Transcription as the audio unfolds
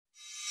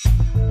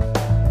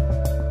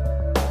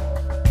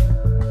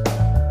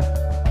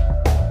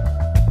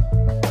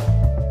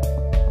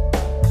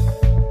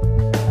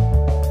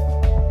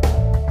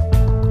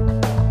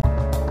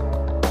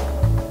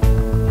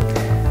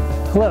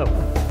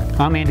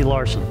I'm Andy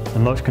Larson, the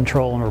Motion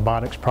Control and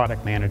Robotics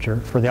Product Manager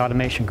for the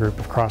Automation Group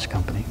of Cross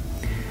Company.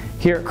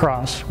 Here at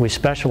Cross, we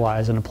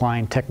specialize in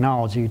applying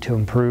technology to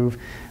improve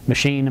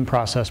machine and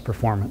process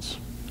performance.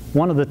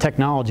 One of the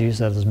technologies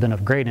that has been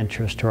of great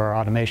interest to our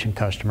automation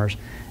customers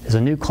is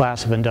a new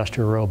class of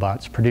industrial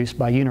robots produced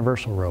by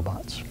Universal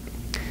Robots.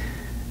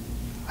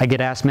 I get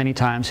asked many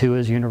times, who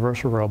is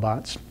Universal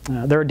Robots?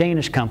 They're a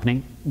Danish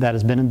company that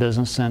has been in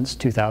business since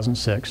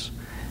 2006.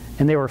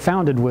 And they were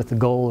founded with the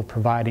goal of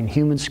providing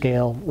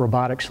human-scale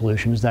robotic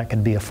solutions that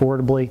could be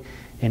affordably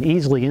and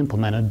easily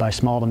implemented by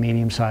small to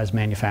medium-sized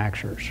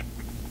manufacturers.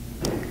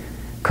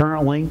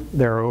 Currently,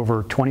 there are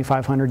over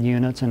 2,500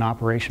 units in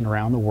operation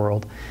around the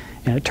world,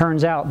 and it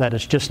turns out that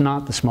it's just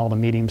not the small to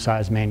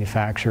medium-sized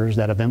manufacturers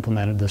that have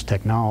implemented this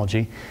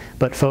technology,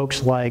 but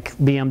folks like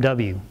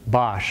BMW,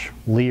 Bosch,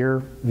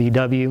 Lear,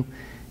 VW,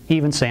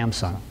 even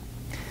Samsung.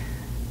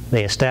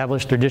 They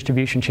established their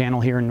distribution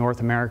channel here in North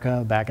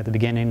America back at the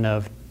beginning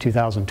of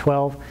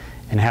 2012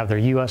 and have their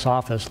U.S.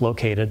 office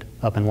located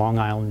up in Long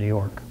Island, New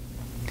York.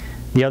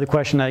 The other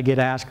question I get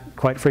asked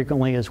quite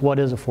frequently is, what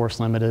is a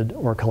force-limited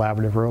or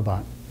collaborative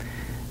robot?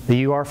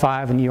 The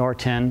UR5 and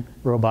UR10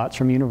 robots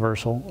from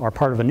Universal are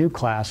part of a new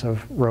class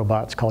of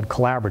robots called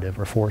collaborative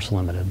or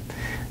force-limited.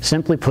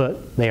 Simply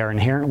put, they are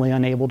inherently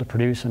unable to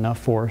produce enough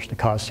force to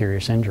cause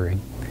serious injury.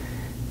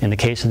 In the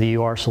case of the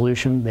UR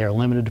solution, they are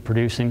limited to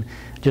producing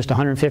just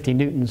 150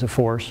 newtons of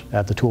force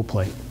at the tool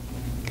plate.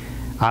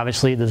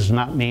 Obviously, this does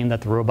not mean that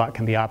the robot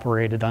can be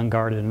operated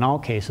unguarded in all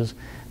cases,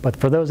 but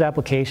for those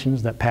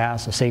applications that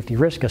pass a safety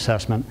risk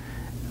assessment,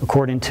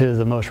 according to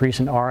the most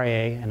recent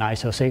RIA and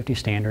ISO safety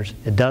standards,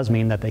 it does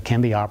mean that they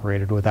can be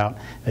operated without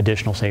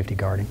additional safety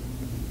guarding.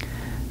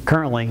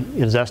 Currently,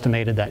 it is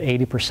estimated that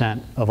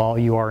 80% of all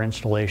UR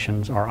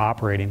installations are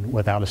operating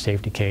without a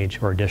safety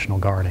cage or additional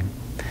guarding.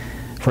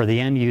 For the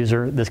end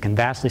user, this can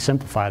vastly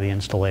simplify the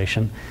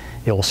installation.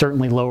 It will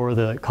certainly lower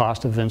the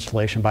cost of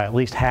installation by at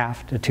least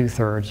half to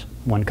two-thirds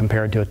when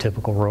compared to a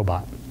typical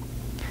robot.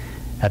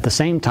 At the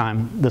same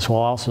time, this will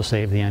also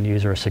save the end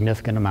user a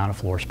significant amount of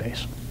floor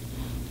space.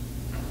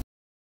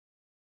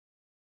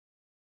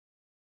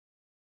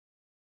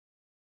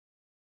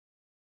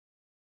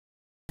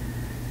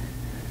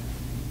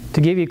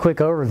 To give you a quick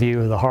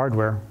overview of the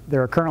hardware,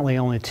 there are currently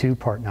only two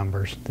part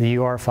numbers, the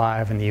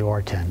UR5 and the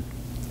UR10.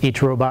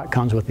 Each robot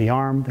comes with the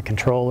arm, the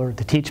controller,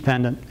 the teach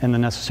pendant, and the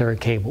necessary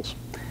cables.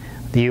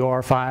 The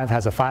UR5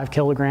 has a 5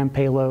 kilogram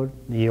payload,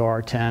 the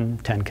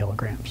UR10, 10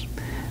 kilograms.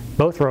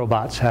 Both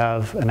robots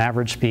have an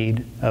average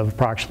speed of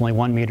approximately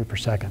 1 meter per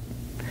second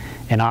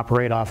and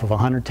operate off of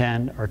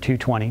 110 or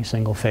 220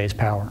 single phase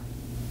power.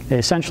 They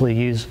essentially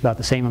use about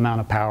the same amount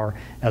of power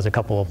as a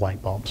couple of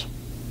light bulbs.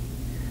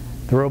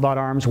 The robot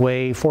arms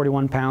weigh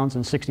 41 pounds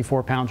and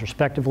 64 pounds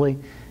respectively,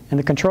 and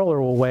the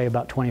controller will weigh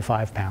about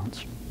 25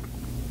 pounds.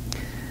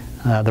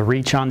 The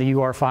reach on the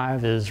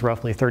UR5 is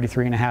roughly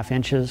 33.5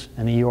 inches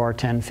and the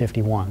UR10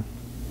 51.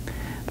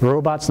 The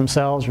robots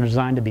themselves are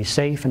designed to be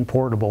safe and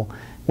portable,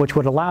 which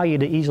would allow you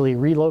to easily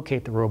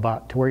relocate the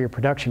robot to where your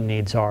production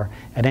needs are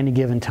at any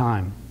given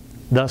time,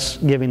 thus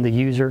giving the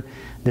user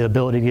the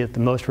ability to get the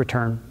most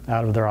return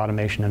out of their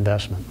automation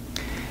investment.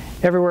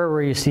 Everywhere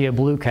where you see a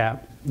blue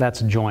cap,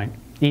 that's a joint.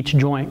 Each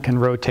joint can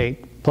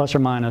rotate plus or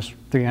minus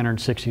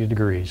 360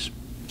 degrees,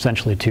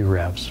 essentially 2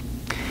 revs.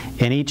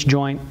 In each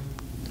joint,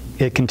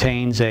 it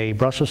contains a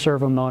brushless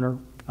servo motor,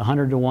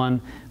 100-to-1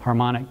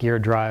 harmonic gear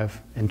drive,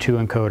 and 2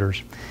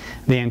 encoders.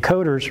 The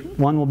encoders,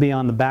 one will be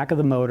on the back of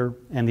the motor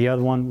and the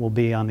other one will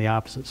be on the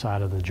opposite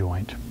side of the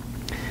joint.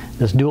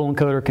 This dual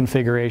encoder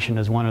configuration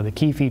is one of the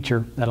key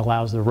features that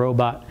allows the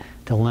robot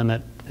to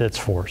limit its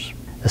force.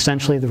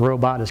 Essentially, the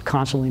robot is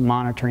constantly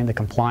monitoring the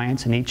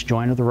compliance in each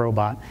joint of the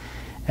robot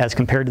as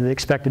compared to the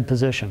expected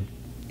position.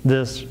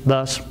 Thus,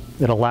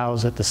 it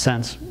allows it to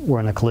sense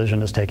when a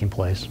collision is taking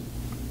place.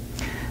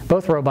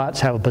 Both robots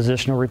have a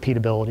positional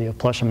repeatability of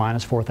plus or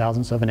minus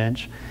 0.004 of an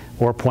inch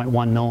or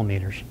 0.1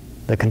 millimeters.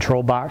 The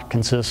control box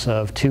consists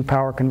of 2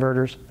 power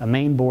converters, a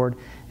main board,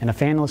 and a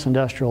fanless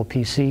industrial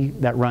PC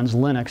that runs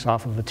Linux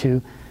off of a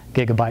 2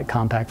 gigabyte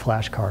compact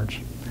flash cards.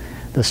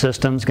 The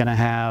system's going to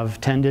have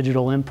 10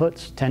 digital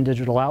inputs, 10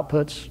 digital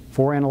outputs,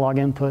 4 analog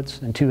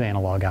inputs, and 2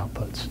 analog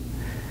outputs.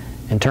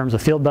 In terms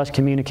of field bus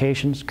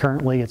communications,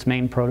 currently its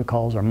main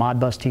protocols are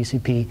Modbus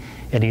TCP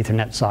and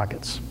Ethernet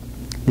sockets.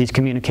 These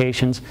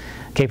communications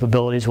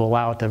capabilities will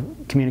allow it to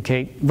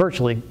communicate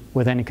virtually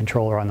with any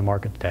controller on the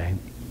market today.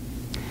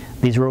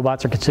 These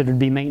robots are considered to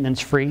be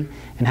maintenance-free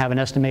and have an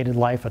estimated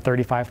life of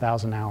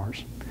 35,000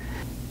 hours.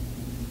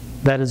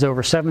 That is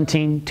over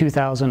 17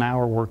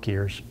 2,000-hour work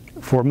years.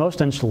 For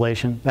most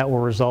installation, that will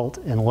result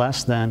in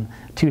less than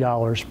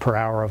 $2 per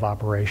hour of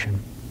operation.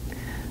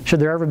 Should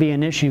there ever be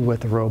an issue with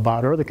the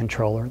robot or the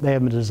controller, they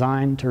have been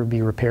designed to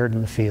be repaired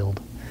in the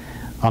field.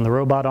 On the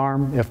robot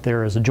arm, if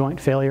there is a joint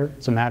failure,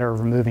 it's a matter of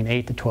removing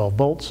 8 to 12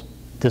 bolts,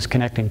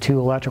 disconnecting 2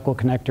 electrical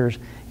connectors,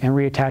 and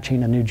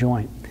reattaching a new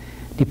joint.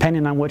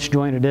 Depending on which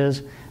joint it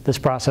is, this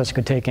process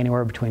could take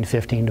anywhere between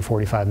 15 to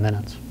 45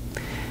 minutes.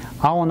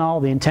 All in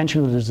all, the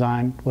intention of the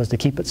design was to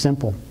keep it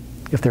simple,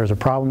 if there's a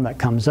problem that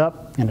comes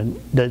up and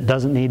it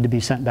doesn't need to be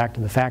sent back to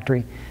the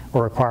factory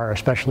or require a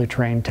specially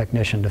trained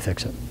technician to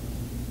fix it.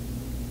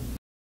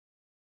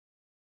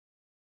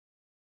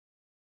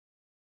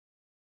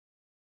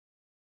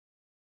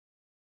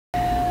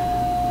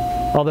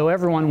 Although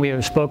everyone we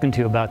have spoken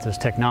to about this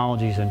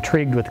technology is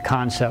intrigued with the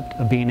concept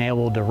of being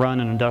able to run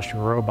an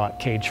industrial robot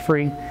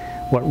cage-free,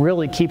 what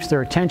really keeps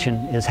their attention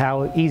is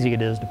how easy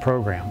it is to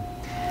program.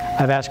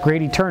 I've asked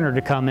Grady Turner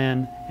to come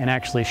in and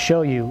actually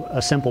show you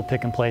a simple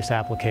pick-and-place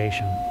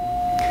application.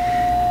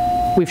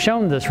 We've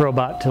shown this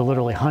robot to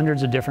literally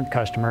hundreds of different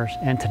customers,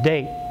 and to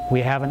date, we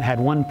haven't had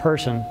one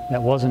person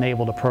that wasn't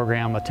able to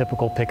program a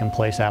typical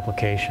pick-and-place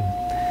application.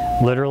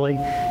 Literally,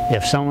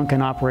 if someone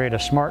can operate a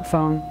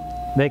smartphone,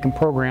 they can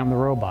program the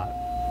robot.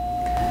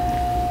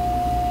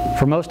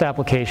 For most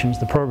applications,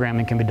 the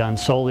programming can be done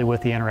solely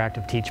with the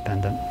interactive teach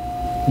pendant.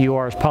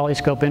 UR's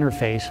Polyscope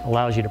interface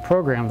allows you to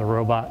program the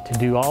robot to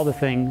do all the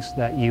things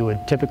that you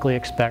would typically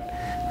expect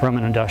from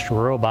an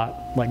industrial robot,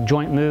 like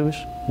joint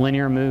moves,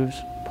 linear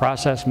moves,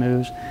 process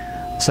moves,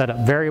 set up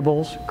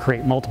variables,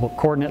 create multiple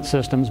coordinate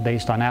systems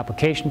based on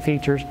application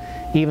features,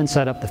 even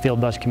set up the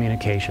field bus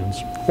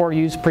communications, or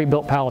use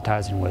pre-built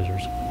palletizing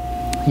wizards.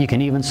 You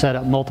can even set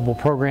up multiple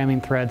programming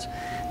threads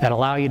that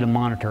allow you to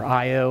monitor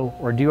I/O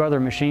or do other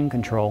machine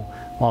control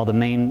while the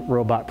main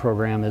robot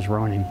program is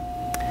running.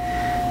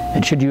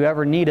 And should you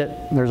ever need it,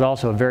 there's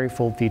also a very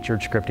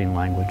full-featured scripting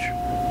language.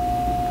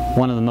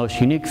 One of the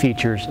most unique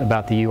features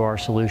about the UR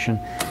solution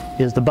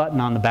is the button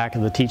on the back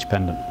of the teach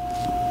pendant.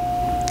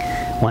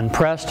 When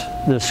pressed,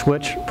 this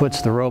switch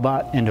puts the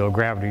robot into a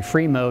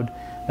gravity-free mode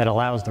that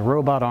allows the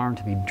robot arm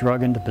to be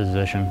drug into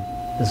position.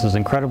 This is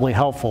incredibly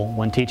helpful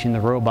when teaching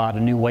the robot a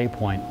new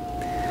waypoint.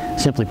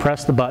 Simply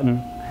press the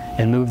button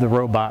and move the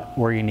robot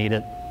where you need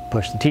it.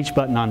 Push the teach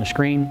button on the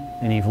screen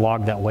and you've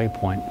logged that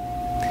waypoint.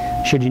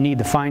 Should you need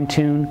to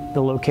fine-tune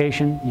the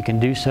location, you can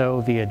do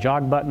so via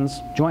jog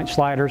buttons, joint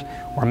sliders,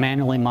 or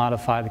manually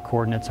modify the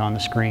coordinates on the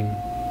screen.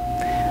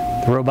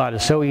 The robot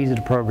is so easy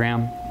to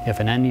program. If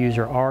an end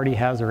user already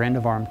has their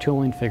end-of-arm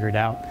tooling figured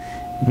out,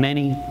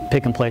 many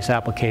pick-and-place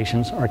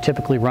applications are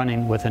typically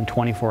running within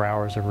 24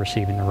 hours of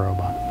receiving the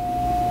robot.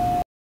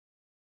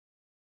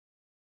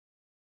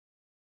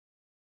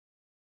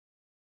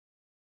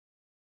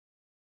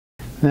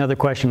 Another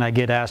question I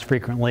get asked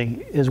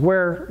frequently is,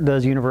 where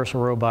does Universal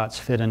Robots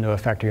fit into a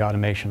factory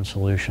automation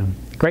solution?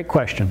 Great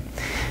question.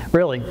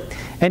 Really,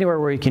 anywhere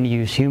where you can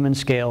use human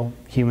scale,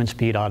 human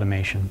speed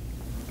automation.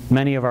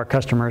 Many of our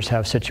customers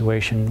have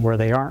situations where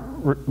they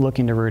aren't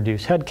looking to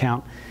reduce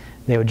headcount.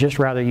 They would just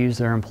rather use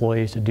their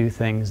employees to do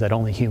things that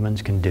only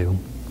humans can do.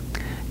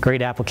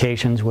 Great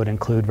applications would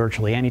include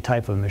virtually any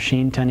type of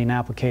machine tending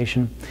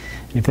application.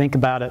 And if you think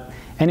about it,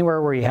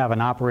 anywhere where you have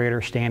an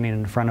operator standing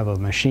in front of a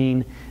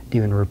machine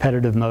doing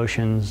repetitive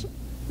motions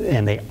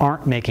and they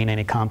aren't making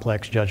any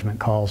complex judgment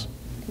calls,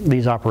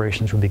 these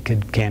operations would be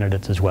good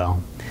candidates as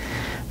well.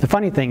 The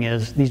funny thing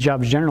is, these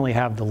jobs generally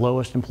have the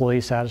lowest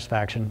employee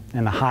satisfaction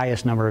and the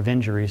highest number of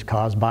injuries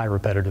caused by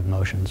repetitive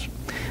motions.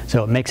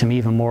 So it makes them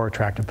even more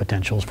attractive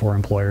potentials for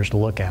employers to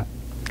look at.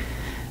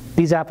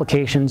 These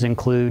applications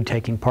include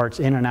taking parts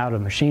in and out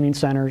of machining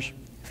centers,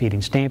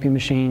 feeding stamping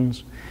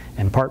machines,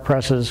 and part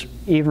presses,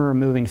 even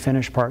removing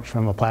finished parts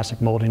from a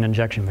plastic molding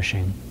injection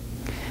machine.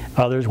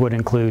 Others would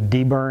include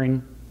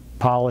deburring,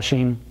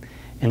 polishing,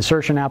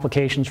 insertion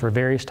applications for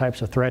various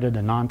types of threaded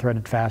and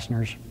non-threaded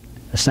fasteners.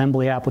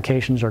 Assembly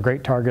applications are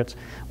great targets,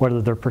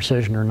 whether they're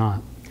precision or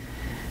not.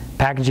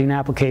 Packaging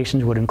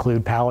applications would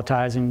include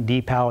palletizing,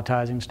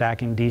 depalletizing,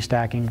 stacking,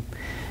 destacking.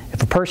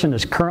 If a person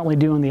is currently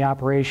doing the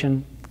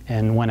operation,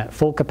 and when at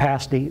full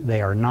capacity,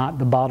 they are not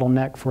the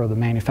bottleneck for the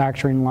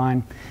manufacturing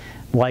line,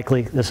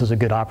 likely this is a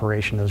good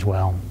operation as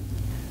well.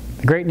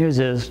 The great news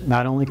is,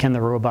 not only can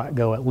the robot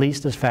go at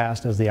least as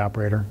fast as the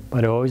operator,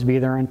 but it'll always be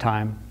there on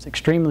time. It's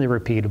extremely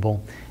repeatable,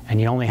 and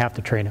you only have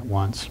to train it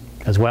once.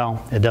 As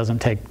well, it doesn't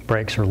take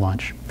breaks or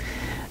lunch.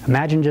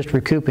 Imagine just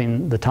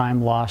recouping the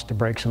time lost to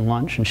breaks and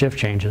lunch and shift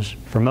changes.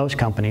 For most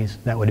companies,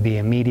 that would be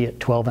immediate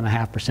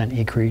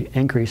 12.5%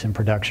 increase in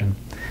production.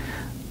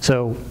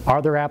 So,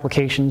 are there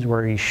applications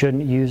where you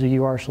shouldn't use a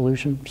UR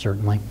solution?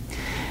 Certainly.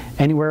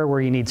 Anywhere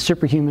where you need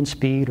superhuman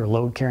speed or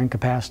load carrying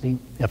capacity,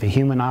 if a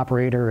human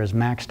operator is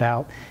maxed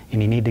out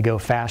and you need to go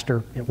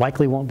faster, it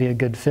likely won't be a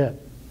good fit,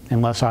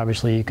 unless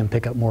obviously you can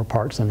pick up more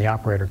parts than the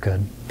operator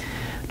could.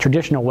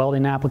 Traditional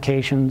welding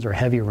applications or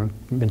heavy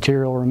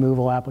material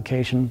removal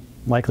application,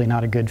 likely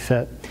not a good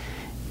fit.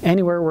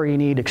 Anywhere where you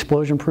need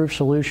explosion-proof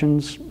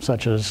solutions,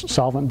 such as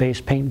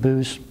solvent-based paint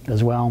booths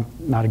as well,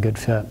 not a good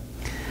fit.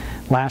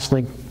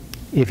 Lastly,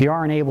 if you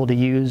aren't able to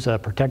use a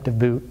protective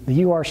boot,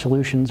 the UR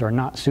solutions are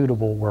not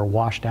suitable where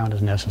washdown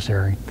is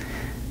necessary.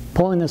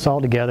 Pulling this all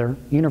together,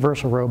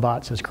 Universal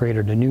Robots has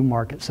created a new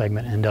market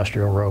segment in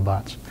industrial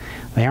robots.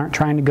 They aren't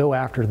trying to go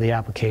after the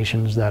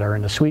applications that are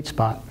in the sweet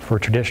spot for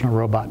traditional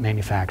robot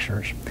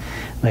manufacturers.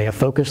 They have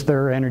focused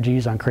their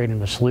energies on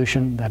creating a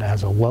solution that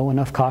has a low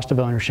enough cost of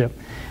ownership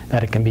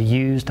that it can be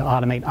used to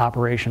automate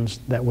operations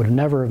that would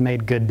never have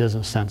made good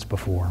business sense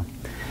before.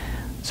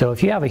 So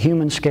if you have a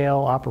human scale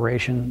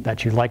operation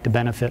that you'd like to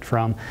benefit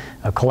from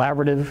a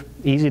collaborative,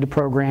 easy to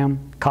program,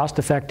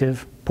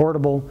 cost-effective,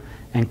 portable,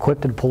 and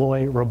quick to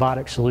deploy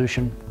robotic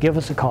solution, give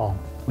us a call.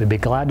 We'd be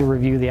glad to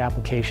review the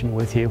application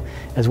with you,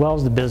 as well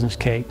as the business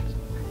case,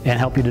 and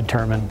help you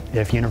determine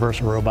if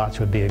Universal Robots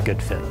would be a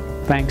good fit.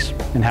 Thanks,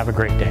 and have a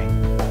great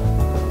day.